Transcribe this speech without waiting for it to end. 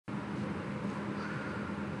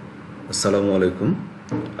আসসালামু আলাইকুম।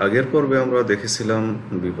 আগের পর্বে আমরা দেখেছিলাম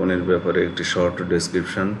বিপণির ব্যাপারে একটি শর্ট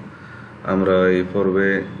ডেসক্রিপশন। আমরা এই পর্বে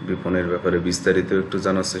বিপণির ব্যাপারে বিস্তারিত একটু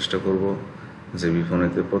জানার চেষ্টা করব যে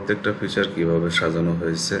বিপণিতে প্রত্যেকটা ফিচার কিভাবে সাজানো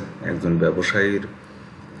হয়েছে, একজন ব্যবসায়ীর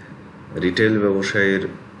রিটেল ব্যবসায়ীর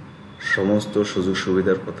সমস্ত সুযোগ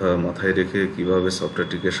সুবিধার কথা মাথায় রেখে কিভাবে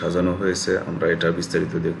সফটওয়্যারটিকে সাজানো হয়েছে আমরা এটা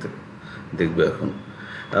বিস্তারিত দেখব এখন।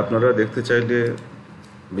 আপনারা দেখতে চাইলে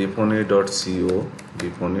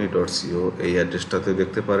biponi.co এই অ্যাড্রেসটাতে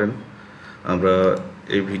দেখতে পারেন। আমরা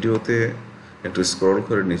এই ভিডিওতে একটু স্ক্রল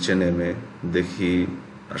করে নিচে নেমে দেখি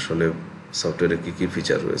আসলে সফটওয়্যারে কী কী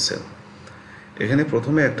ফিচার রয়েছে। এখানে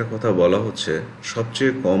প্রথমে একটা কথা বলা হচ্ছে,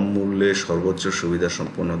 সবচেয়ে কম মূল্যে সর্বোচ্চ সুবিধা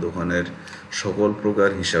সম্পন্ন দোকানের সকল প্রকার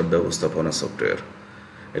হিসাব ব্যবস্থাপনা সফটওয়্যার।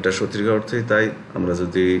 এটা সত্যিকার অর্থেই তাই। আমরা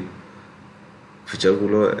যদি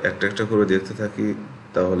ফিচারগুলো একটা একটা করে দেখতে থাকি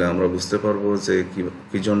তাহলে আমরা বুঝতে পারবো যে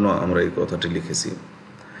কী জন্য আমরা এই কথাটি লিখেছি।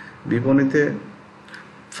 বিপণিতে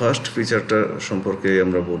ফার্স্ট ফিচারটা সম্পর্কে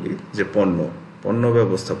আমরা বলি যে পণ্য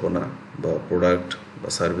ব্যবস্থাপনা বা প্রোডাক্ট বা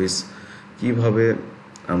সার্ভিস কিভাবে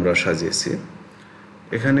আমরা সাজিয়েছি।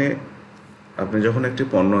 এখানে আপনি যখন একটি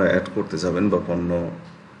পণ্য অ্যাড করতে যাবেন বা পণ্য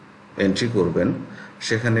এন্ট্রি করবেন,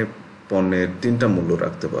 সেখানে পণ্যের তিনটা মূল্য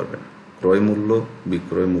রাখতে পারবেন: ক্রয় মূল্য,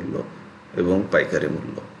 বিক্রয় মূল্য এবং পাইকারি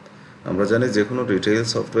মূল্য। আমরা জানি যে কোনো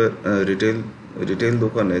রিটেল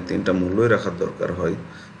দোকানে তিনটা মূল্যই রাখার দরকার হয়: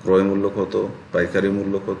 ক্রয় মূল্য কত, পাইকারি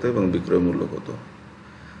মূল্য কত এবং বিক্রয় মূল্য কত।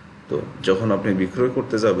 তো যখন আপনি বিক্রয়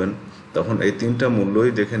করতে যাবেন তখন এই তিনটা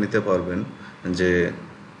মূল্যই দেখে নিতে পারবেন যে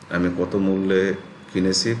আমি কত মূল্যে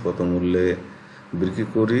কিনেছি, কত মূল্যে বিক্রি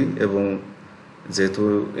করি, এবং যেহেতু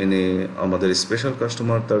ইনি আমাদের স্পেশাল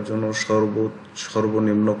কাস্টমার তার জন্য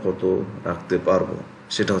সর্বনিম্ন কত রাখতে পারবো,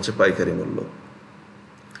 সেটা হচ্ছে পাইকারি মূল্য।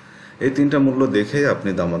 এই তিনটা মূল্য দেখেই আপনি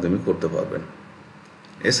দামাদামি করতে পারবেন।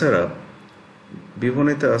 এছাড়া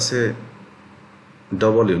বিপণিতে আছে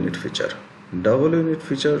double unit feature. Double unit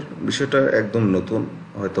feature বিষয়টা একদম নতুন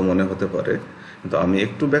হয়তো মনে হতে পারে, কিন্তু আমি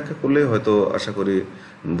একটু ব্যাখ্যা করলেই হয়তো আশা করি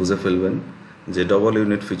বুঝে ফেলবেন যে ডবল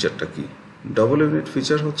ইউনিট ফিচারটা কি। ডবল ইউনিট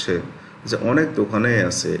ফিচার হচ্ছে যে অনেক দোকানে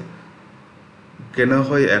আছে কেনা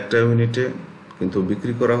হয় একটা ইউনিটে কিন্তু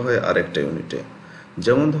বিক্রি করা হয় আরেকটা ইউনিটে।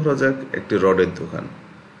 যেমন ধরা যাক একটি রডের দোকান,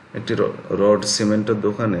 একটি রড সিমেন্টের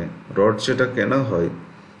দোকানে রড যেটা কেনা হয়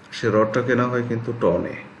সে রডটা কেনা হয় কিন্তু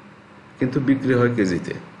টনে, কিন্তু বিক্রি হয়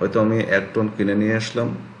কেজিতে। হয়তো আমি 1 টন কিনে নিয়ে আসলাম,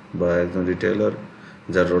 বা একজন রিটেলার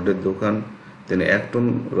যার রডের দোকান তিনি 1 টন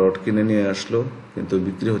রড কিনে নিয়ে আসলো, কিন্তু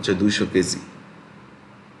বিক্রি হচ্ছে 200 কেজি।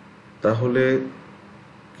 তাহলে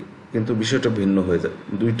কিন্তু বিষয়টা ভিন্ন হয়ে যায়,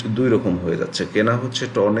 দুই রকম হয়ে যাচ্ছে। কেনা হচ্ছে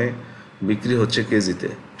টনে, বিক্রি হচ্ছে কেজিতে।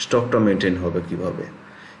 স্টকটা মেনটেন হবে কিভাবে?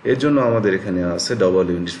 এর জন্য আমাদের এখানে আছে ডবল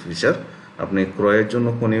ইউনিট ফিচার। আপনি ক্রয়ের জন্য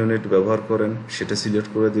কোন ইউনিট ব্যবহার করেন সেটা সিলেক্ট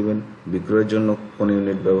করে দিবেন, বিক্রয়ের জন্য কোন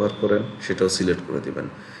ইউনিট ব্যবহার করেন সেটাও সিলেক্ট করে দিবেন,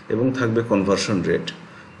 এবং থাকবে কনভার্সন রেট।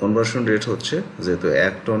 কনভার্সন রেট হচ্ছে যেহেতু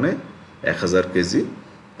 1 টনে 1000 কেজি,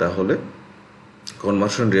 তাহলে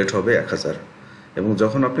কনভার্সন রেট হবে 1000। এবং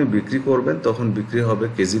যখন আপনি বিক্রি করবেন তখন বিক্রি হবে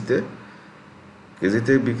কেজিতে।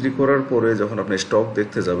 বিক্রি করার পরে যখন আপনি স্টক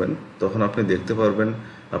দেখতে যাবেন তখন আপনি দেখতে পারবেন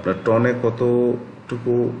আপনার টনে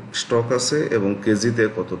কতটুকু স্টক আছে এবং কেজিতে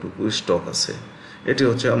কতটুকু স্টক আছে। এটি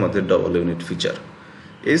হচ্ছে আমাদের ডবল ইউনিট ফিচার।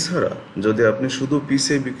 এছাড়া যদি আপনি শুধু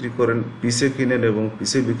পিসে কিনেন এবং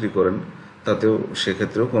পিসে বিক্রি করেন, তাতেও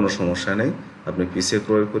সেক্ষেত্রেও কোনো সমস্যা নেই। আপনি পিসে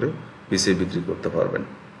ক্রয় করে পিসে বিক্রি করতে পারবেন।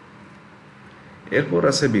 এরপর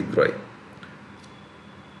আছে বিক্রয়।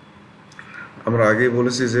 আমরা আগেই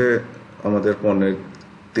বলেছি যে আমাদের পণ্যের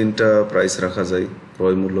তিনটা প্রাইস রাখা যায়: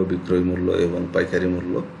 ক্রয় মূল্য, বিক্রয় মূল্য এবং পাইকারি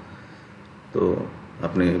মূল্য। তো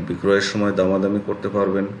আপনি বিক্রয়ের সময় দামাদামি করতে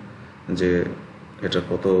পারবেন যে এটা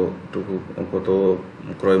কত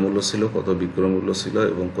ক্রয় মূল্য ছিল, কত বিক্রয় মূল্য ছিল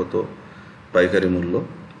এবং কত পাইকারি মূল্য,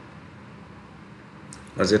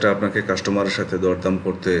 আর যেটা আপনাকে কাস্টমারের সাথে দরদাম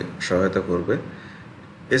করতে সহায়তা করবে।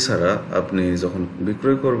 এছাড়া আপনি যখন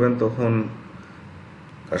বিক্রয় করবেন তখন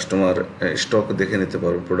কাস্টমার স্টক দেখে নিতে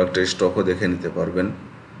পারবেন, প্রোডাক্টের স্টকও দেখে নিতে পারবেন।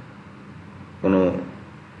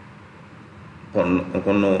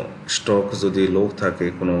 কোনো স্টক যদি লো থাকে,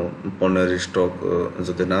 কোনো পণ্যের স্টক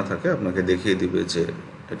যদি না থাকে, আপনাকে দেখিয়ে দিবে যে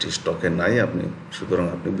এটি স্টকে নাই, সুতরাং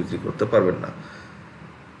আপনি বিক্রি করতে পারবেন না।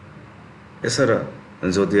 এছাড়া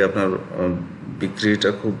যদি আপনার বিক্রিটা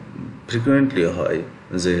খুব ফ্রিকুয়েন্টলি হয়,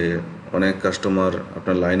 যে অনেক কাস্টমার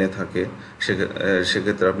আপনার লাইনে থাকে,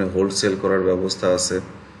 সেক্ষেত্রে আপনি হোলসেল করার ব্যবস্থা আছে।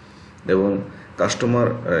 এবং কাস্টমার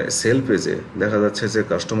সেল পেজে দেখা যাচ্ছে যে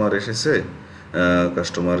কাস্টমার এসেছে,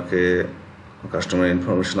 কাস্টমার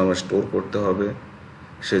ইনফরমেশন আমার স্টোর করতে হবে,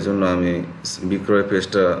 সেজন্য আমি বিক্রয়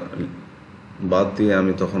পেজটা বাদ দিয়ে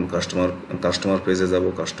আমি তখন কাস্টমার পেজে যাব,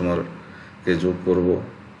 কাস্টমারকে যোগ করব,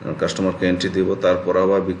 কাস্টমারকে এন্ট্রি দিব, তারপর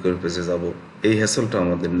আবার বিক্রয় পেজে যাব, এই হ্যাসেলটা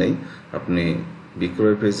আমাদের নেই। আপনি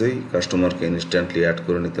বিক্রয় পেজেই কাস্টমারকে ইনস্ট্যান্টলি অ্যাড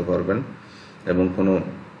করে নিতে পারবেন, এবং কোনো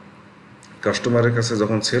কাস্টমারের কাছে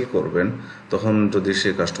যখন সেল করবেন তখন যদি সে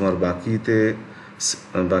কাস্টমার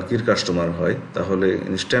বাকির কাস্টমার হয়, তাহলে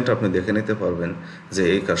ইনস্ট্যান্ট আপনি দেখে নিতে পারবেন যে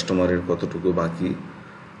এই কাস্টমারের কতটুকু বাকি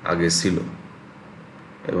আগে ছিল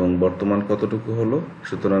এবং বর্তমান কতটুকু হলো।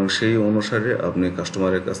 সুতরাং সেই অনুসারে আপনি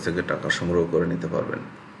কাস্টমারের কাছ থেকে টাকা সংগ্রহ করে নিতে পারবেন।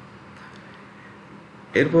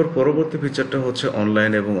 এরপর পরবর্তী ফিচারটা হচ্ছে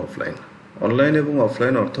অনলাইন এবং অফলাইন। অনলাইন এবং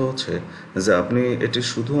অফলাইন অর্থ হচ্ছে যে আপনি এটি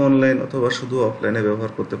শুধু অনলাইন অথবা শুধু অফলাইনে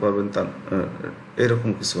ব্যবহার করতে পারবেন তা এরকম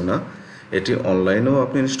কিছু না। এটি অনলাইনেও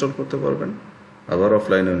আপনি ইনস্টল করতে পারবেন, আবার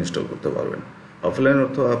অফলাইনেও ইনস্টল করতে পারবেন। অফলাইন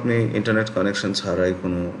অর্থ আপনি ইন্টারনেট কানেকশন ছাড়াই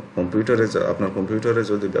কোনো আপনার কম্পিউটারে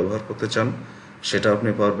যদি ব্যবহার করতে চান সেটা আপনি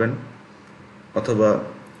পারবেন, অথবা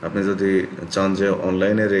আপনি যদি চান যে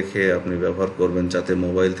অনলাইনে রেখে আপনি ব্যবহার করবেন যাতে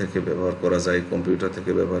মোবাইল থেকে ব্যবহার করা যায়, কম্পিউটার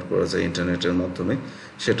থেকে ব্যবহার করা যায় ইন্টারনেটের মাধ্যমে,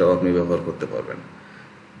 সেটাও আপনি ব্যবহার করতে পারবেন।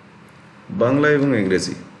 বাংলা এবং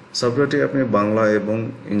ইংরেজি সফটওয়্যারটি আপনি বাংলা এবং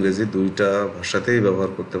ইংরেজি দুইটা ভাষাতেই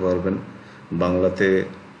ব্যবহার করতে পারবেন। বাংলাতে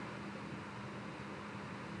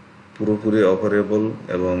পুরোপুরি অপারেবল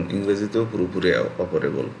এবং ইংরেজিতেও পুরোপুরি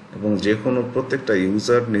অপারেবল, এবং যে কোনো প্রত্যেকটা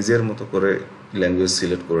ইউজার নিজের মতো করে ল্যাঙ্গুয়েজ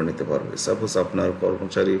সিলেক্ট করে নিতে পারবে। সাপোজ আপনার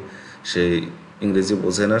কর্মচারী সে ইংরেজি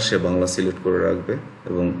বোঝে না, সে বাংলা সিলেক্ট করে রাখবে,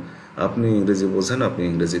 এবং আপনি ইংরেজি বোঝেন, আপনি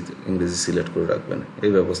ইংরেজি সিলেক্ট করে রাখবেন,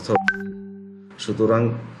 এই ব্যবস্থা। সুতরাং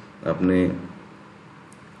আপনি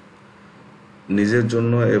নিজের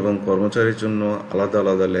জন্য এবং কর্মচারীর জন্য আলাদা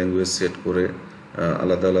আলাদা ল্যাঙ্গুয়েজ সেট করে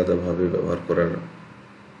আলাদা আলাদাভাবে ব্যবহার করার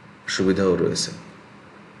সুবিধাও রয়েছে।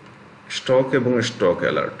 স্টক এবং স্টক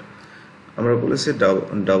অ্যালার্ট আমরা বলেছি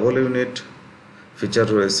ডাবল ইউনিট ফিচার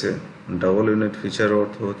রয়েছে। ডাবল ইউনিট ফিচার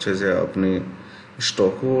অর্থ হচ্ছে যে আপনি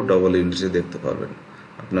স্টকও ডাবল ইউনিটে দেখতে পারবেন।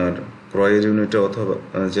 আপনার ক্রয়ের ইউনিটে, অথবা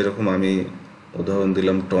যেরকম আমি উদাহরণ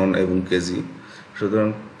দিলাম টন এবং কেজি, সুতরাং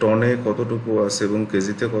টনে কতটুকু আছে এবং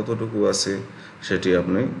কেজিতে কতটুকু আছে সেটি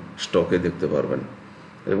আপনি স্টকে দেখতে পারবেন।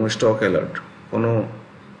 এবং স্টক অ্যালার্ট, কোনো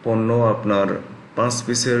পণ্য আপনার 5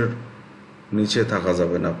 পিসের নিচে থাকা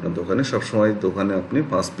যাবে না আপনার দোকানে, সবসময় দোকানে আপনি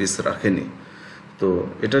 5 পিস রাখেনি, তো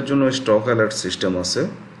এটার জন্য স্টক অ্যালার্ট সিস্টেম আছে।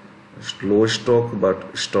 লো স্টক বাট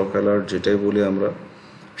স্টক অ্যালার্ট যেটাই বলি আমরা,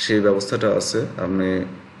 সেই ব্যবস্থাটা আছে। আপনি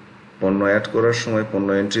পণ্য অ্যাড করার সময়, পণ্য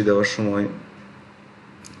এন্ট্রি দেওয়ার সময়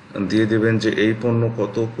দিয়ে দেবেন যে এই পণ্য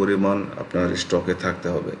কত পরিমাণ আপনার স্টকে থাকতে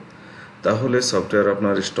হবে, তাহলে সফটওয়্যার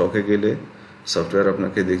আপনার স্টকে গেলে সফটওয়্যার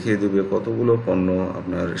আপনাকে দেখিয়ে দেবে কতগুলো পণ্য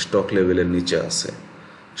আপনার স্টক লেভেলের নিচে আছে।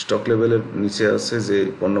 স্টক লেভেলের নিচে আছে যে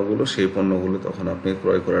পণ্যগুলো, সেই পণ্যগুলো তখন আপনি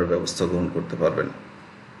ক্রয় করার ব্যবস্থা গ্রহণ করতে পারবেন।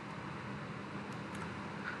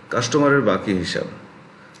 কাস্টমারের বাকি হিসাব,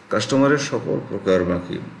 কাস্টমারের সকল প্রকার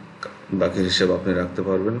বাকির হিসাব আপনি রাখতে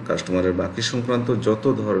পারবেন। কাস্টমারের বাকি সংক্রান্ত যত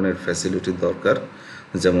ধরনের ফ্যাসিলিটি দরকার,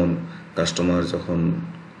 যেমন কাস্টমার যখন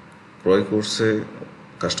ক্রয় করছে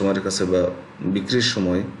কাস্টমারের কাছে, বা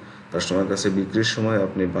কাস্টমারের কাছে বিক্রির সময়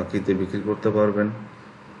আপনি বাকিতে বিক্রি করতে পারবেন।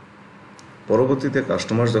 পরবর্তীতে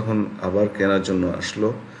কাস্টমার যখন আবার কেনার জন্য আসলো,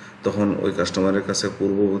 তখন ওই কাস্টমারের কাছে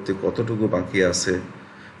পূর্ববর্তী কতটুকু বাকি আছে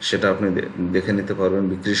সেটা আপনি দেখে নিতে পারবেন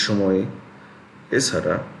বিক্রির সময়।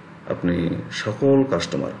 এছাড়া আপনি সকল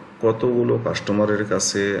কতগুলো কাস্টমারের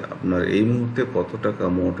কাছে আপনার এই মুহূর্তে কত টাকা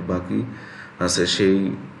মোট বাকি আছে সেই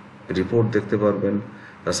রিপোর্ট দেখতে পারবেন।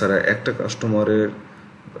 তাছাড়া একটা কাস্টমারের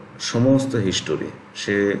সমস্ত হিস্টোরি,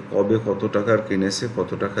 সে কবে কত টাকার কিনেছে, কত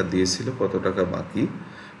টাকা দিয়েছিল, কত টাকা বাকি,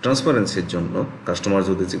 ট্রান্সপারেন্সির জন্য কাস্টমার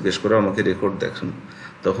যদি জিজ্ঞেস করে আমাকে রেকর্ড দেখান,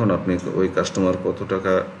 তখন আপনি ওই কাস্টমার কত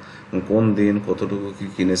টাকা, কোন দিন, কতটুকু কি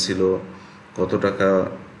কিনেছিল, কত টাকা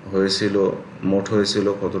হয়েছিল, মোট হয়েছিল,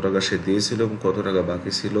 কত টাকা সে দিয়েছিল এবং কত টাকা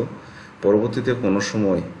বাকি ছিল, পরবর্তীতে কোনো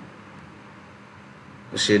সময়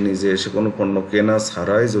সে নিজে এসে কোনো পণ্য কেনা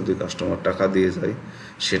ছাড়াই যদি কাস্টমার টাকা দিয়ে যায়,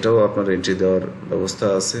 সেটাও আপনার এন্ট্রি দেওয়ার ব্যবস্থা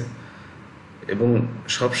আছে। এবং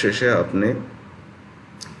সব শেষে আপনি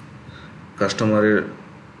কাস্টমারের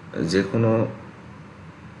যে কোনো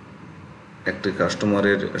একটি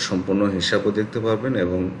কাস্টমারের সম্পূর্ণ হিসাবও দেখতে পারবেন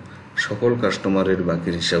এবং সকল কাস্টমারের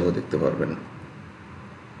বাকির হিসাবও দেখতে পারবেন।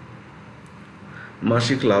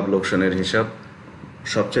 মাসিক লাভ লোকসানের হিসাব,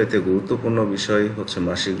 সবচাইতে গুরুত্বপূর্ণ বিষয় হচ্ছে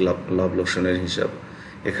মাসিক লাভ লোকসানের হিসাব।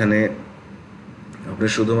 এখানে আপনি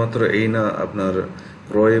শুধুমাত্র এই না আপনার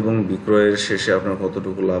ক্রয় এবং বিক্রয়ের শেষে আপনার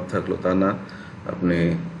কতটুকু লাভ থাকলো তা না, আপনি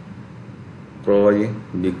ক্রয়,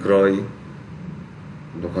 বিক্রয়,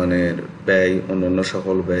 দোকানের ব্যয়, অন্যান্য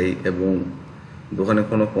সকল ব্যয় এবং দোকানে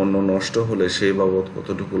কোনো পণ্য নষ্ট হলে সেই বাবদ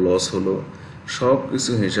কতটুকু লস হলো, সব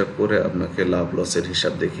কিছু হিসাব করে আপনাকে লাভ লসের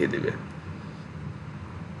হিসাব দেখিয়ে দেবে।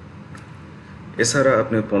 এছাড়া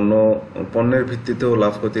আপনি পণ্যের ভিত্তিতেও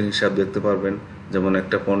লাভ ক্ষতির হিসাব দেখতে পারবেন। যেমন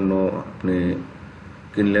একটা পণ্য আপনি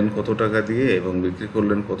কিনলেন কত টাকা দিয়ে এবং বিক্রি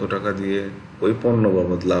করলেন কত টাকা দিয়ে, ওই পণ্য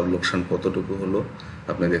বাবদ লাভ লোকসান কতটুকু হলো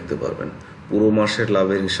আপনি দেখতে পারবেন। পুরো মাসের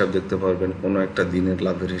লাভের হিসাব দেখতে পারবেন, কোনো একটা দিনের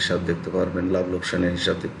লাভের হিসাব দেখতে পারবেন, লাভ লোকসানের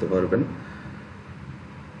হিসাব দেখতে পারবেন,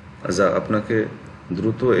 যা আপনাকে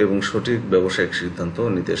দ্রুত এবং সঠিক ব্যবসায়িক সিদ্ধান্ত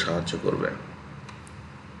নিতে সাহায্য করবে।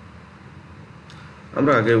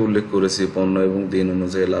 আমরা আগে উল্লেখ করেছি পণ্য এবং দিন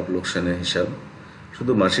অনুযায়ী লাভ লোকসানের হিসাব।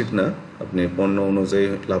 শুধু মাসিক না, আপনি পণ্য অনুযায়ী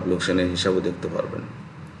লাভ লোকসানের হিসাবও দেখতে পারবেন।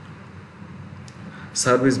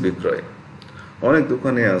 সার্ভিস বিক্রয় অনেক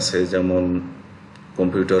দোকানে আছে, যেমন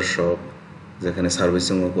কম্পিউটার শপ যেখানে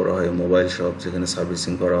সার্ভিসিংও করা হয়, মোবাইল শপ যেখানে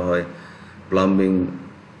সার্ভিসিং করা হয়, প্লাম্বিং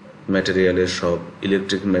ম্যাটেরিয়ালের শপ,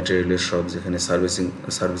 ইলেকট্রিক ম্যাটেরিয়ালের শপ যেখানে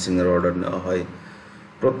সার্ভিসিংয়ের অর্ডার নেওয়া হয়।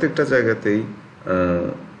 প্রত্যেকটা জায়গাতেই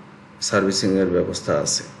সার্ভিসিংয়ের ব্যবস্থা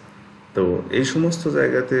আছে। তো এই সমস্ত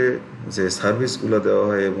জায়গাতে যে সার্ভিসগুলো দেওয়া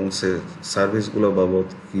হয় এবং সে সার্ভিসগুলো বাবদ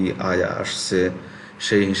কি আয় আসছে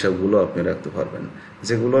সেই হিসাবগুলো আপনি রাখতে পারবেন,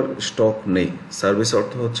 যেগুলোর স্টক নেই। সার্ভিস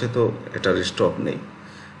অর্থ হচ্ছে তো এটার স্টক নেই।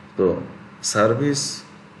 তো সার্ভিস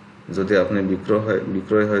যদি আপনি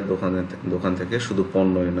বিক্রয় হয় দোকান থেকে, শুধু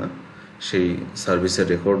পণ্যই না, সেই সার্ভিসের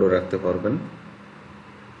রেকর্ডও রাখতে পারবেন।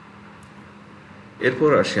 এরপর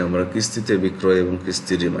আসি আমরা কিস্তিতে বিক্রয় এবং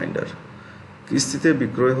কিস্তি রিমাইন্ডার। কিস্তিতে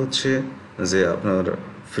বিক্রয় হচ্ছে যে আপনার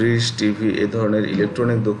ফ্রিজ, টিভি এ ধরনের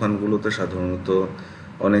ইলেকট্রনিক দোকানগুলোতে সাধারণত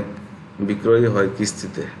অনেক বিক্রয় হয়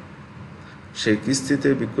কিস্তিতে। সেই কিস্তিতে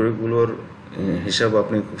বিক্রয়গুলোর হিসাব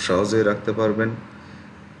আপনি খুব সহজেই রাখতে পারবেন।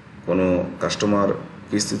 কোনো কাস্টমার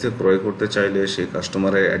কিস্তিতে ক্রয় করতে চাইলে সেই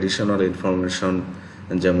কাস্টমারের অ্যাডিশনাল ইনফরমেশন,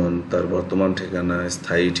 যেমন তার বর্তমান ঠিকানা,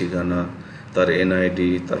 স্থায়ী ঠিকানা, তার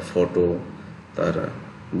এনআইডি, তার ফটো, তার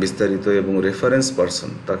বিস্তারিত এবং রেফারেন্স পার্সন,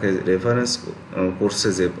 তাকে রেফারেন্স করছে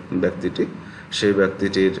যে ব্যক্তিটি, সেই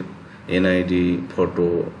ব্যক্তিটির এনআইডি, ফটো,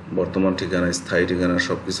 বর্তমান ঠিকানা, স্থায়ী ঠিকানা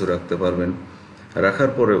সব কিছু রাখতে পারবেন।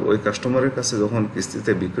 রাখার পরে ওই কাস্টমারের কাছে যখন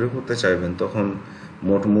কিস্তিতে বিক্রয় করতে চাইবেন, তখন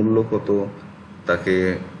মোট মূল্য কত, তাকে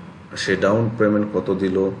সে ডাউন পেমেন্ট কত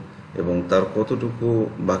দিল এবং তার কতটুকু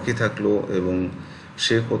বাকি থাকলো এবং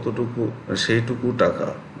সে সেইটুকু টাকা,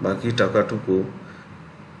 বাকি টাকাটুকু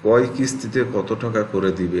কয় কিস্তিতে কত টাকা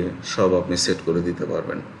করে দিবে সব আপনি সেট করে দিতে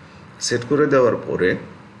পারবেন। সেট করে দেওয়ার পরে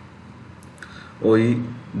ওই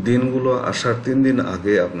দিনগুলো আসার 3 দিন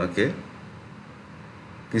আগে আপনাকে,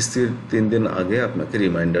 কিস্তির 3 দিন আগে আপনাকে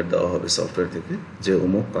রিমাইন্ডার দেওয়া হবে সফটওয়্যার থেকে, যে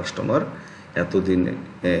অমুক কাস্টমার এতদিনে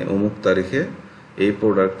অমুক তারিখে এই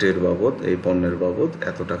প্রোডাক্টের বাবদ, এই পণ্যের বাবদ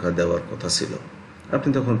এত টাকা দেওয়ার কথা ছিল। আপনি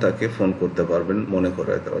তখন তাকে ফোন করতে পারবেন মনে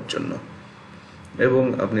করায় দেওয়ার জন্য, এবং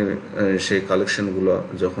আপনি সেই কালেকশনগুলো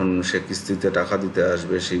যখন সে কিস্তিতে টাকা দিতে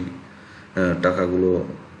আসবে, সেই টাকাগুলো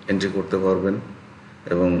এন্ট্রি করতে পারবেন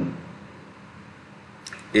এবং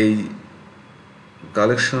এই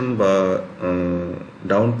কালেকশন বা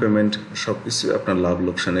ডাউন পেমেন্ট সব কিছু আপনার লাভ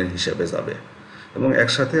লোকসানের হিসাবে যাবে। এবং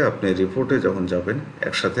একসাথে আপনি রিপোর্টে যখন যাবেন,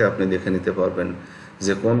 একসাথে আপনি দেখে নিতে পারবেন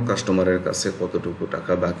যে কোন কাস্টমারের কাছে কতটুকু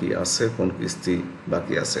টাকা বাকি আছে, কোন কিস্তি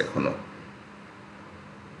বাকি আছে এখনো।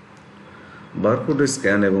 বারকোড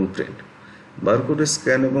স্ক্যান এবং প্রিন্ট। বারকোড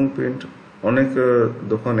স্ক্যান এবং প্রিন্ট অনেক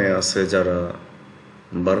দোকানে আছে যারা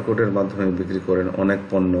বারকোডের মাধ্যমে বিক্রি করেন অনেক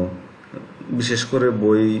পণ্য, বিশেষ করে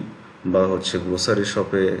বই বা গ্রোসারি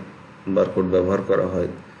শপে বারকোড ব্যবহার করা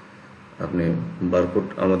হয়। আপনি বারকোড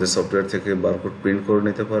আমাদের সফটওয়্যার থেকে বারকোড প্রিন্ট করে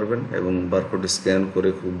নিতে পারবেন এবং বারকোড স্ক্যান করে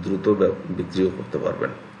খুব দ্রুত বিক্রিও করতে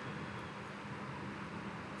পারবেন।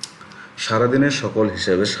 সারাদিনের সকল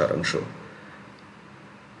হিসাবের সারাংশ।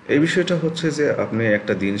 এই বিষয়টা হচ্ছে যে আপনি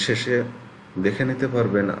একটা দিন শেষে দেখে নিতে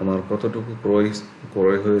পারবেন আমার কতটুকু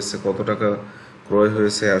ক্রয় হয়েছে, কত টাকা ক্রয়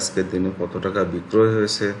হয়েছে আজকের দিনে, কত টাকা বিক্রয়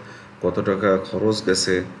হয়েছে, কত টাকা খরচ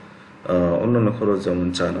গেছে, অন্যান্য খরচ যেমন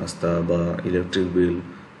চা নাস্তা বা ইলেকট্রিক বিল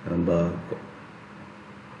বা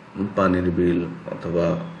পানির বিল অথবা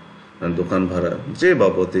দোকান ভাড়া, যে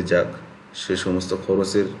বাবদই যাক, সে সমস্ত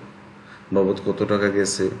খরচের বাবদ কত টাকা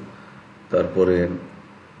গেছে। তারপরে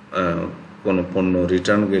কোনো পণ্য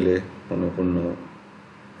রিটার্ন গেলে, কোনো পণ্য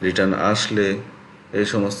রিটার্ন আসলে, এই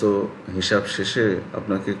সমস্ত হিসাব শেষে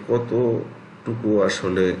আপনাকে কতটুকু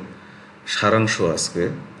আসলে সারাংশ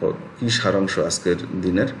কি সারাংশ আজকের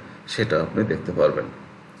দিনের, সেটা আপনি দেখতে পারবেন।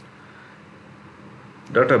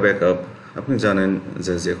 Data backup. আপনি জানেন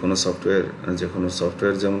যে যে কোনো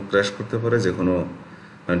সফটওয়্যার যেমন ক্র্যাশ করতে পারে, যে কোনো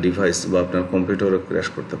ডিভাইস বা আপনার কম্পিউটারও ক্র্যাশ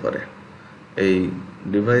করতে পারে। এই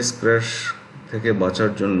ডিভাইস ক্র্যাশ থেকে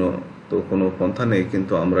বাঁচার জন্য তো কোনো পন্থা নেই,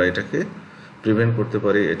 কিন্তু আমরা এটাকে প্রিভেন্ট করতে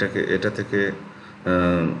পারি, এটা থেকে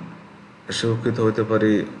সুরক্ষিত হতে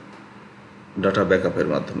পারি ডাটা ব্যাকআপের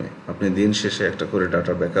মাধ্যমে। আপনি দিন শেষে একটা করে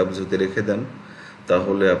ডাটা ব্যাকআপ যদি রেখে দেন,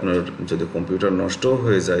 তাহলে আপনার যদি কম্পিউটার নষ্টও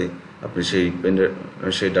হয়ে যায়, আপনি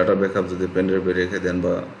সেই ডাটা ব্যাকআপ যদি পেনড্রাইভে রেখে দেন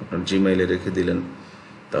বা আপনার জিমেইলে রেখে দিলেন,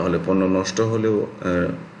 তাহলে পণ্য নষ্ট হলেও,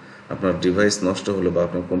 আপনার ডিভাইস নষ্ট হলো বা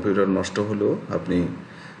আপনার কম্পিউটার নষ্ট হলেও আপনি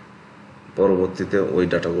পরবর্তীতে ওই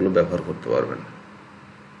ডাটাগুলো ব্যবহার করতে পারবেন।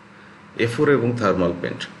 A4 এবং থার্মাল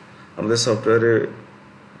প্রিন্ট। আমাদের সফটওয়্যারে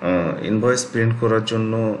ইনভয়েস প্রিন্ট করার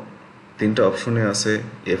জন্য 3টা অপশনে আছে।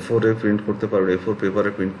 A4 এ প্রিন্ট করতে পারবেন, A4 পেপারে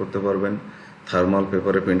প্রিন্ট করতে পারবেন, থার্মাল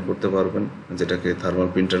পেপারে প্রিন্ট করতে পারবেন, যেটাকে থার্মাল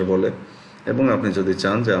প্রিন্টার বলে। এবং আপনি যদি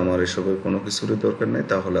চান যে আমার এসবের কোনো কিছুরই দরকার নেই,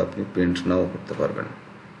 তাহলে আপনি প্রিন্ট নাও করতে পারবেন।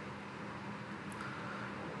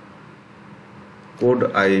 Code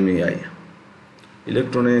IMEI।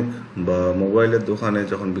 ইলেকট্রনিক বা মোবাইলের দোকানে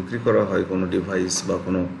যখন বিক্রি করা হয় কোনো ডিভাইস বা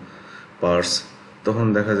কোনো পার্টস, তখন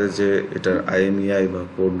দেখা যায় যে এটার IMEI বা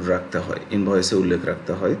কোড রাখতে হয়, ইনভয়েসে উল্লেখ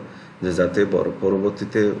রাখতে হয়, যে যাতে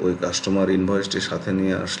পরবর্তীতে ওই কাস্টমার ইনভয়েসটি সাথে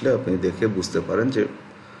নিয়ে আসলে আপনি দেখে বুঝতে পারেন যে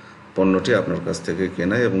পণ্যটি আপনার কাছ থেকে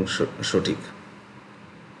কেনা এবং সঠিক,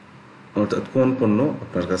 অর্থাৎ কোন পণ্য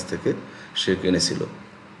আপনার কাছ থেকে সে কিনেছিল।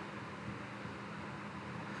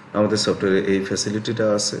 আমাদের সফটওয়্যারে এই ফ্যাসিলিটিটা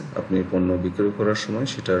আছে। আপনি পণ্য বিক্রয় করার সময়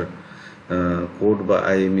সেটার কোড বা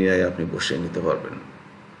IMEI আপনি বসিয়ে নিতে পারবেন।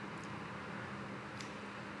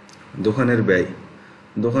 দোকানের ব্যয়।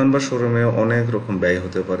 দোকান বা শোরুমে অনেক রকম ব্যয়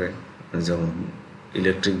হতে পারে, যেমন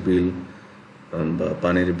ইলেকট্রিক বিল বা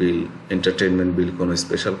পানির বিল, এন্টারটেনমেন্ট বিল, কোনো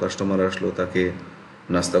স্পেশাল কাস্টমার আসলো তাকে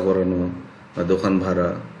নাস্তা করানো, দোকান ভাড়া,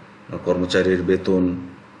 কর্মচারীর বেতন,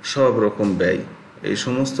 সব রকম ব্যয়। এই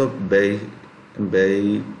সমস্ত ব্যয়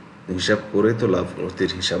হিসাব করে তো লাভ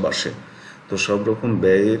ক্ষতির হিসাব আসে। তো সব রকম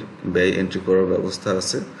ব্যয় এন্ট্রি করার ব্যবস্থা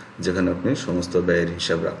আছে, যেখানে আপনি সমস্ত ব্যয়ের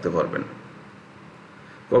হিসাব রাখতে পারবেন।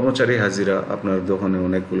 কর্মচারী হাজিরা। আপনার দোকানে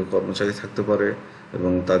অনেকগুলো কর্মচারী থাকতে পারে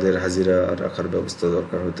এবং তাদের হাজিরা রাখার ব্যবস্থা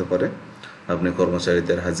দরকার হতে পারে। আপনি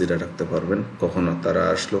কর্মচারীদের হাজিরা রাখতে পারবেন, কখন তারা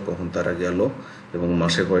আসলো, কখন তারা গেল, এবং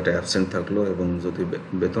মাসে কয়টা অ্যাবসেন্ট থাকলো, এবং যদি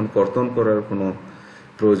বেতন কর্তন করার কোনো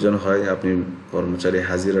প্রয়োজন হয়, আপনি কর্মচারী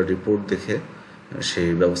হাজিরা রিপোর্ট দেখে সেই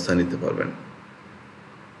ব্যবস্থা নিতে পারবেন।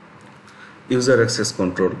 User access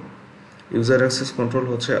control. User access control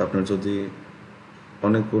হচ্ছে আপনার যদি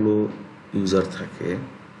অনেকগুলো ইউজার থাকে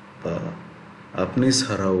বা আপনি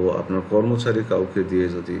ছাড়াও আপনার কর্মচারী কাউকে দিয়ে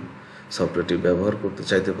যদি সফটওয়্যারটি ব্যবহার করতে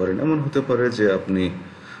চাইতে পারেন। এমন হতে পারে যে আপনি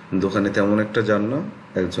দোকানে তেমন একটা যান না,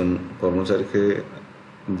 একজন কর্মচারীকে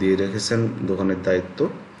দিয়ে রেখেছেন দোকানের দায়িত্ব,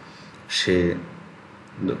 সে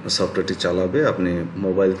সফটওয়্যারটি চালাবে। আপনি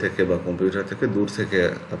মোবাইল থেকে বা কম্পিউটার থেকে দূর থেকে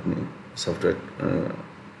আপনি সফটওয়্যার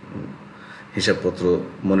হিসাবপত্র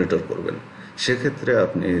মনিটর করবেন। সেক্ষেত্রে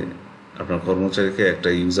আপনি আপনার কর্মচারীকে একটা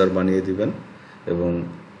ইউজার বানিয়ে দিবেন, এবং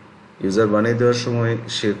ইউজার বানিয়ে দেওয়ার সময়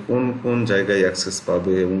সে কোন কোন জায়গায় অ্যাক্সেস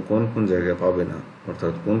পাবে এবং কোন কোন জায়গায় পাবে না,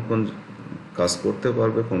 অর্থাৎ কোন কোন কাজ করতে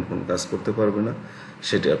পারবে, কোন কোন কাজ করতে পারবে না,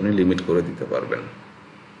 সেটি আপনি লিমিট করে দিতে পারবেন।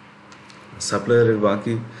 সাপ্লায়ারের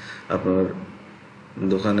বাকি। আপনার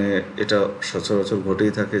দোকানে এটা সচরাচর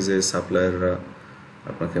ঘটেই থাকে যে সাপ্লায়াররা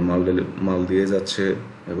আপনাকে মাল দিয়ে যাচ্ছে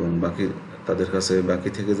এবং তাদের কাছে বাকি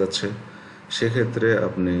থেকে যাচ্ছে। সেক্ষেত্রে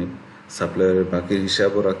আপনি সাপ্লায়ারের বাকির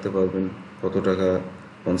হিসাবও রাখতে পারবেন, কত টাকা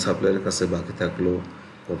কোন সাপ্লায়ারের কাছে বাকি থাকলো,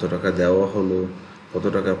 কত টাকা দেওয়া হলো, কত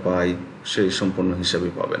টাকা পাই, সেই সম্পূর্ণ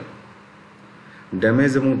হিসাবই পাবেন।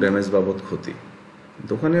 ড্যামেজ এবং ড্যামেজ বাবদ ক্ষতি।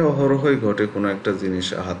 দোকানে অহরহই ঘটে কোনো একটা জিনিস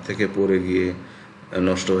হাত থেকে পড়ে গিয়ে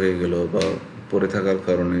নষ্ট হয়ে গেল, বা পড়ে থাকার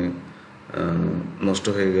কারণে নষ্ট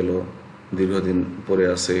হয়ে গেল, দীর্ঘদিন পরে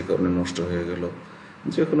আসে এই কারণে নষ্ট হয়ে গেল,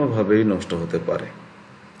 যে কোনোভাবেই নষ্ট হতে পারে।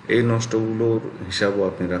 এই নষ্টগুলোর হিসাবও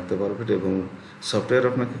আপনি রাখতে পারবেন এবং সফটওয়্যার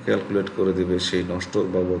আপনাকে ক্যালকুলেট করে দেবে সেই নষ্ট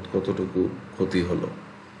বাবদ কতটুকু ক্ষতি হলো,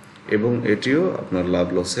 এবং এটিও আপনার লাভ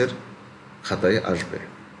লসের খাতায় আসবে।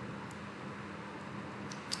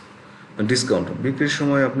 ডিসকাউন্ট। বিক্রির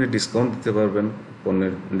সময় আপনি ডিসকাউন্ট দিতে পারবেন,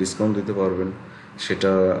 পণ্যের ডিসকাউন্ট দিতে পারবেন।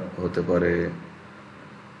 সেটা হতে পারে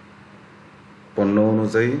পণ্য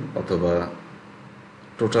অনুযায়ী অথবা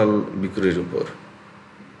টোটাল বিক্রির উপর।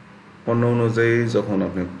 পণ্য অনুযায়ী যখন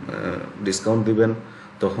আপনি ডিসকাউন্ট দিবেন,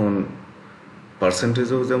 তখন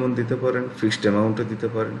পার্সেন্টেজও যেমন দিতে পারেন, ফিক্সড অ্যামাউন্টে দিতে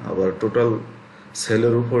পারেন। আবার টোটাল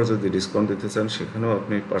সেলের উপর যদি ডিসকাউন্ট দিতে চান, সেখানেও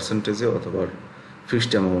আপনি পার্সেন্টেজে অথবা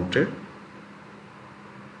ফিক্সড অ্যামাউন্টে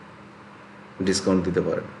ডিসকাউন্ট দিতে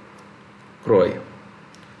পারেন। ক্রয়।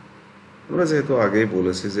 আমরা যেহেতু আগেই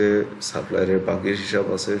বলেছি যে সাপ্লায়ারের বাকির হিসাব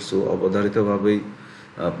আছে, সো অবধারিতভাবেই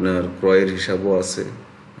আপনার ক্রয়ের হিসাবও আছে।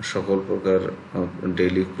 সকল প্রকার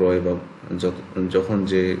ডেইলি ক্রয় বা যখন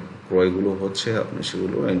যে ক্রয়গুলো হচ্ছে আপনি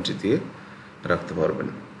সেগুলো এন্ট্রি দিয়ে রাখতে পারবেন।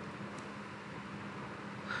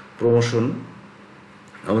 প্রমোশন।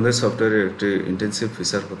 আমাদের সফটওয়্যারের একটি ইন্টেন্সিভ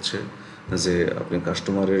ফিচার হচ্ছে যে আপনি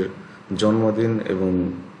কাস্টমারের জন্মদিন এবং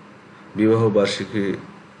বিবাহ বার্ষিকী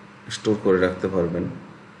স্টোর করে রাখতে পারবেন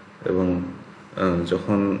এবং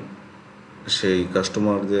যখন সেই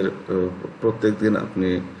কাস্টমারদের প্রত্যেক দিন আপনি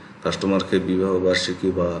কাস্টমারকে বিবাহ বার্ষিকী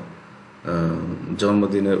বা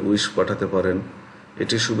জন্মদিনের উইশ পাঠাতে পারেন।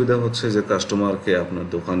 এটি সুবিধা হচ্ছে যে কাস্টমারকে আপনার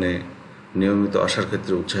দোকানে নিয়মিত আসার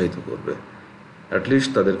ক্ষেত্রে উৎসাহিত করবে। অ্যাটলিস্ট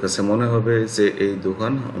তাদের কাছে মনে হবে যে এই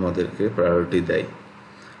দোকান আমাদেরকে প্রায়োরিটি দেয়।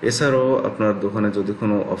 এছাড়াও আপনার দোকানে যদি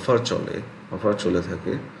কোনো অফার চলে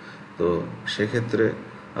থাকে, তো সেক্ষেত্রে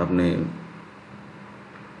আপনি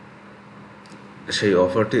সেই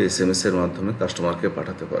অফারটি SMS এর মাধ্যমে কাস্টমারকে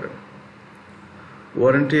পাঠাতে পারেন।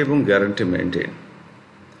 ওয়ারেন্টি এবং গ্যারান্টি মেনটেন।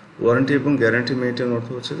 ওয়ারেন্টি এবং গ্যারান্টি মেনটেন অর্থ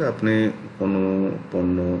হচ্ছে যে আপনি কোনো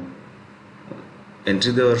পণ্য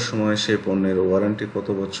এন্ট্রি দেওয়ার সময় সেই পণ্যের ওয়ারেন্টি কত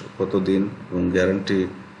বছর, কত দিন এবং গ্যারান্টি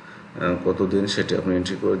কতদিন সেটি আপনি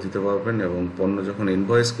এন্ট্রি করে দিতে পারবেন। এবং পণ্য যখন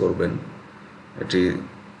ইনভয়েস করবেন, এটি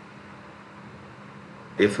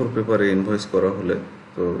A4 পেপারে ইনভয়েস করা হলে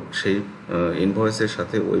তো সেই ইনভয়েসের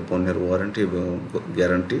সাথে ওই পণ্যের ওয়ারেন্টি এবং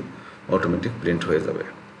গ্যারান্টি অটোমেটিক প্রিন্ট হয়ে যাবে।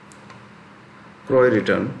 ক্রয়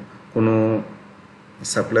রিটার্ন। কোনো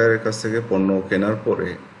সাপ্লায়ারের কাছ থেকে পণ্য কেনার পরে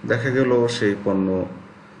দেখা গেল সেই পণ্য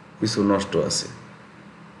কিছু নষ্ট আছে,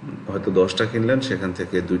 হয়তো 10টা কিনলেন, সেখান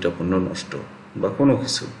থেকে 2টা পণ্য নষ্ট বা কোনো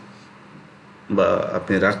কিছু, বা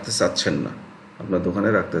আপনি রাখতে চাচ্ছেন না, আপনার দোকানে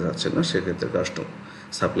রাখতে চাচ্ছেন না, সেক্ষেত্রে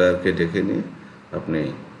সাপ্লায়ারকে ডেকে নিয়ে আপনি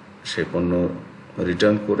সেই পণ্য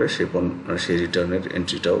রিটার্ন করে সেই রিটার্নের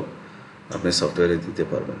এন্ট্রিটাও আপনি সফটওয়্যারে দিতে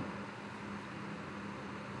পারবেন।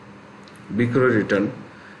 বিক্রয়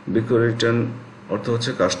রিটার্ন অর্থ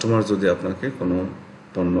হচ্ছে কাস্টমার যদি আপনাকে কোনো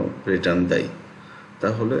পণ্য রিটার্ন দেয়,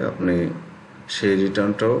 তাহলে আপনি সেই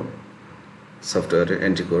রিটার্নটাও সফটওয়্যারে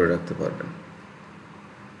এন্ট্রি করে রাখতে পারবেন।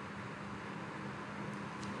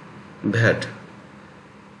 ভ্যাট,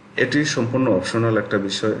 এটি সম্পূর্ণ অপশনাল একটা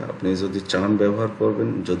বিষয়। আপনি যদি চান ব্যবহার করবেন,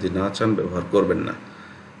 যদি না চান ব্যবহার করবেন না।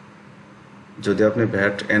 যদি আপনি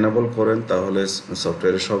ভ্যাট এনাবল করেন তাহলে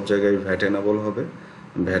সফটওয়্যারে সব জায়গায় ভ্যাট এনাবল হবে,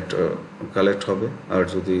 ভ্যাট কালেক্ট হবে। আর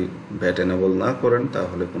যদি ভ্যাট এনাবল না করেন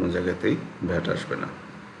তাহলে কোনো জায়গাতেই ভ্যাট আসবে না।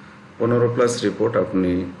 15+ রিপোর্ট।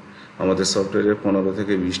 আপনি আমাদের সফটওয়্যারে 15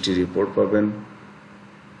 থেকে 20টি রিপোর্ট পাবেন।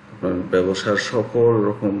 আপনার ব্যবসার সকল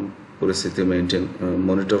রকম পরিস্থিতি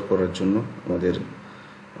মনিটর করার জন্য আমাদের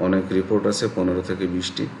অনেক রিপোর্ট আছে, 15 থেকে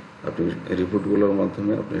 20টি। আপনি রিপোর্টগুলোর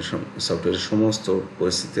মাধ্যমে আপনি সফটওয়্যারের সমস্ত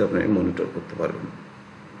পরিস্থিতি আপনি মনিটর করতে পারবেন।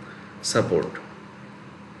 সাপোর্ট।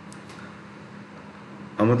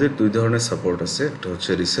 আমাদের 2 ধরনের সাপোর্ট আছে, একটা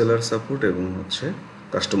হচ্ছে রিসেলার সাপোর্ট এবং হচ্ছে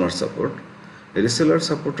কাস্টমার সাপোর্ট। রিসেলার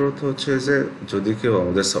সাপোর্ট অর্থ হচ্ছে যে যদি কেউ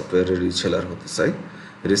আমাদের সফটওয়্যারের রিসেলার হতে চায়,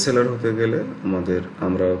 রিসেলার হতে গেলে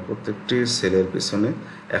আমরা প্রত্যেকটি সেলের পেছনে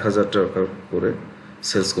 1000 টাকা করে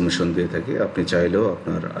সেলস কমিশন দিয়ে থাকি। আপনি চাইলেও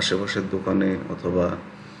আপনার আশেপাশের দোকানে অথবা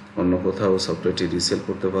অন্য কোথাও সফটওয়্যারটি রিসেল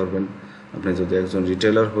করতে পারবেন। আপনি যদি একজন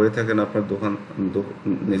রিটেলার হয়ে থাকেন, আপনার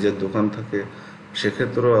নিজের দোকান থাকে,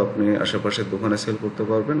 সেক্ষেত্রেও আপনি আশেপাশের দোকানে সেল করতে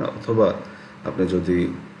পারবেন। অথবা আপনি যদি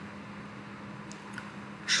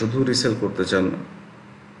শুধু রিসেল করতে চান,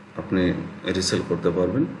 আপনি রিসেল করতে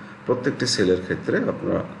পারবেন। প্রত্যেকটি সেলের ক্ষেত্রে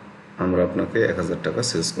আমরা আপনাকে 1000 টাকা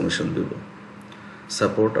সেলস কমিশন দেব।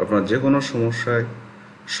 সাপোর্ট, আপনার যে কোনো সমস্যায়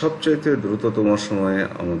সবচাইতে দ্রুততম সময়ে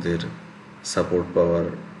আমাদের সাপোর্ট পাওয়ার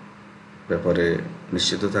ব্যাপারে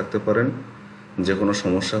নিশ্চিত থাকতে পারেন। যে কোনো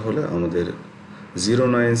সমস্যা হলে আমাদের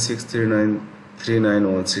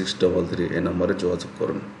 09639391633 এই নম্বরে যোগাযোগ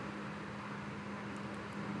করুন।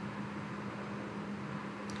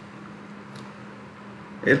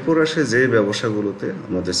 এরপর আসে যে ব্যবসাগুলোতে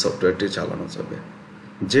আমাদের সফটওয়্যারটি চালানো যাবে।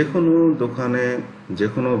 যে কোনো দোকানে, যে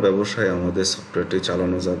কোনো ব্যবসায় আমাদের সফটওয়্যারটি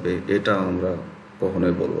চালানো যাবে এটা আমরা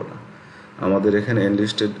কখনোই বলবো না। আমাদের এখানে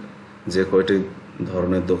এনলিস্টেড যে কয়টি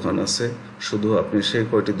ধরনের দোকান আছে, শুধু আপনি সেই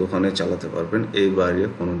কয়টি দোকানে চালাতে পারবেন, এই বাইরে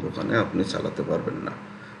কোনো দোকানে আপনি চালাতে পারবেন না।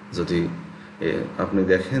 যদি আপনি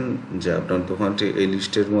দেখেন যে আপনার দোকানটি এই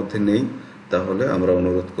লিস্টের মধ্যে নেই, তাহলে আমরা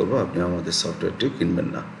অনুরোধ করব আপনি আমাদের সফটওয়্যারটি কিনবেন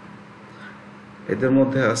না। এদের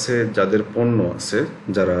মধ্যে আছে যাদের পণ্য আছে,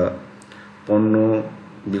 যারা পণ্য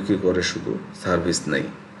বিক্রি করে শুধু সার্ভিস নেই,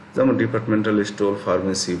 যেমন departmental store,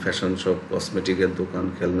 pharmacy, fashion shop, কসমেটিকের দোকান,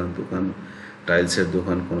 খেলনার দোকান, টাইলসের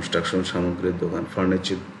দোকান, কনস্ট্রাকশন সামগ্রীর দোকান,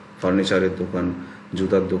 ফার্নিচারের দোকান,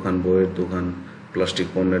 জুতার দোকান, বইয়ের দোকান, প্লাস্টিক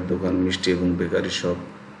পণ্যের দোকান, মিষ্টি এবং বেকারি শপ।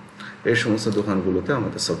 এই সমস্ত দোকানগুলোতে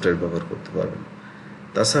আমাদের সফটওয়্যার ব্যবহার করতে পারবেন।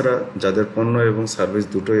 তাছাড়া যাদের পণ্য এবং সার্ভিস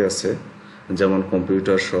দুটোই আছে, যেমন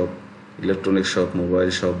computer shop, electronic shop, mobile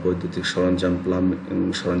shop, বৈদ্যুতিক সরঞ্জাম, প্লাম্বিং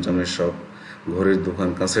সরঞ্জামের শপ, ঘড়ির দোকান,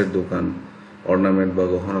 কাঁচের দোকান, অর্নামেন্ট বা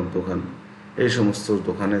গহনার দোকান, এই সমস্ত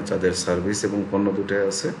দোকানে যাদের সার্ভিস এবং পণ্য দুটোই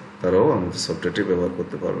আছে, তারাও আমাদের সফটওয়্যারটি ব্যবহার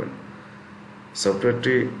করতে পারবেন।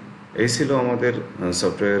 সফটওয়্যারটি এই ছিল আমাদের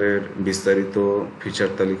সফটওয়্যারের বিস্তারিত ফিচার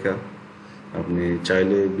তালিকা। আপনি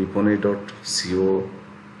চাইলে biponi.co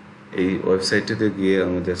এই ওয়েবসাইটটিতে গিয়ে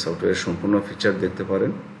আমাদের সফটওয়্যারের সম্পূর্ণ ফিচার দেখতে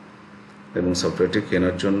পারেন এবং সফটওয়্যারটি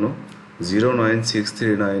কেনার জন্য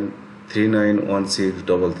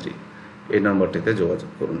 09639391633 এই নাম্বারটিতে যোগাযোগ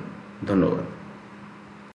করুন। ধন্যবাদ।